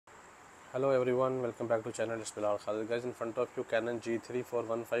Hello everyone, welcome back to channel. It's Bilal. Guys, in front of you Canon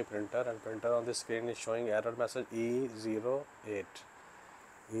G3415 printer, and printer on the screen is showing error message E08.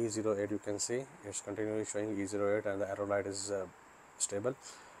 E08, you can see it's continually showing E08 and the arrow light is stable.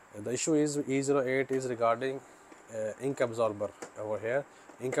 The issue is E08 is regarding ink absorber over here.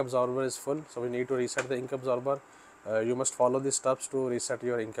 Ink absorber is full, so we need to reset the ink absorber. You must follow the steps to reset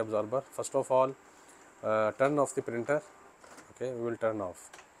your ink absorber. First of all, turn off the printer. Okay, we will turn off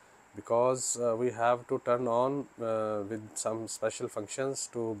because we have to turn on with some special functions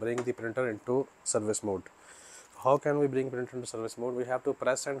to bring the printer into service mode. How can we bring printer into service mode? We have to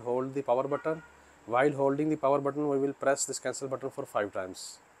press and hold the power button. While holding the power button, we will press this cancel button for 5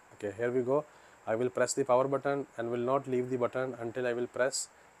 times. Okay, here we go. I will press the power button and will not leave the button until I will press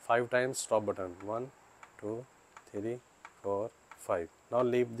 5 times stop button. 1, 2, 3, 4, 5. Now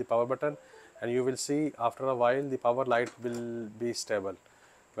leave the power button and you will see after a while the power light will be stable.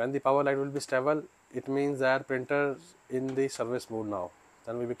 When the power light will be stable, it means that printer in the service mode now.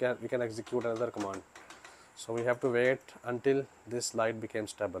 Then we can execute another command. So we have to wait until this light became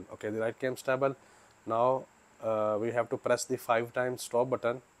stable. Okay, the light came stable. Now we have to press the 5 times stop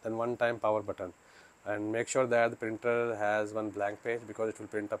button, then 1 time power button, and make sure that the printer has one blank page because it will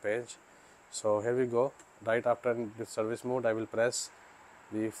print a page. So here we go. Right after the service mode, I will press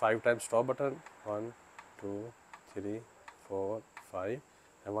the 5 times stop button. 1, 2, 3, 4, 5.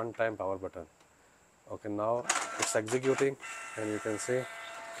 And 1 time power button. Okay, now it's executing and you can see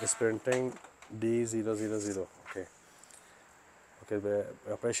it's printing D000. Okay, the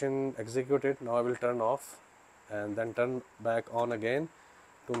operation executed. Now I will turn off and then turn back on again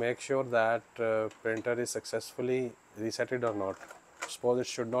to make sure that printer is successfully resetted or not. Suppose it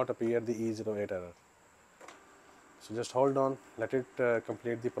should not appear the E08 error. So just hold on, let it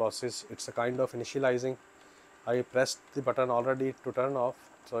complete the process. It's a kind of initializing. I pressed the button already to turn off,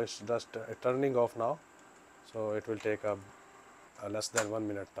 so it's just turning off now. So it will take a less than 1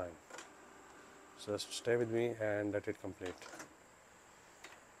 minute time. So just stay with me and let it complete.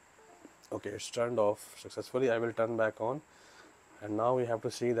 Okay, it's turned off successfully. I will turn back on, and now we have to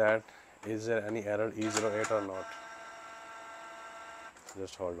see that is there any error E08 or not.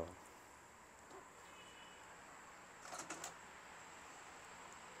 Just hold on.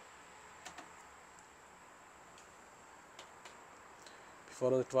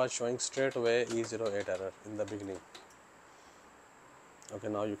 Before it was showing straight away E08 error in the beginning. Okay,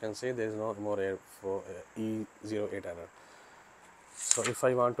 now you can see there is no more error for E08 error. So if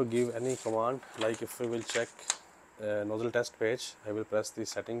I want to give any command, like if we will check nozzle test page, I will press the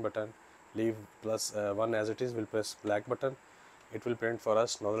setting button, leave +1 as it is, will press black button. It will print for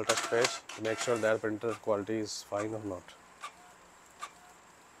us nozzle test page to make sure that printer quality is fine or not.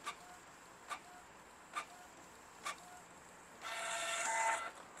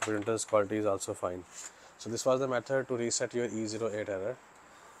 Printer's quality is also fine. So this was the method to reset your E08 error.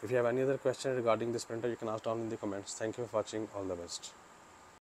 If you have any other question regarding this printer, you can ask down in the comments. Thank you for watching. All the best.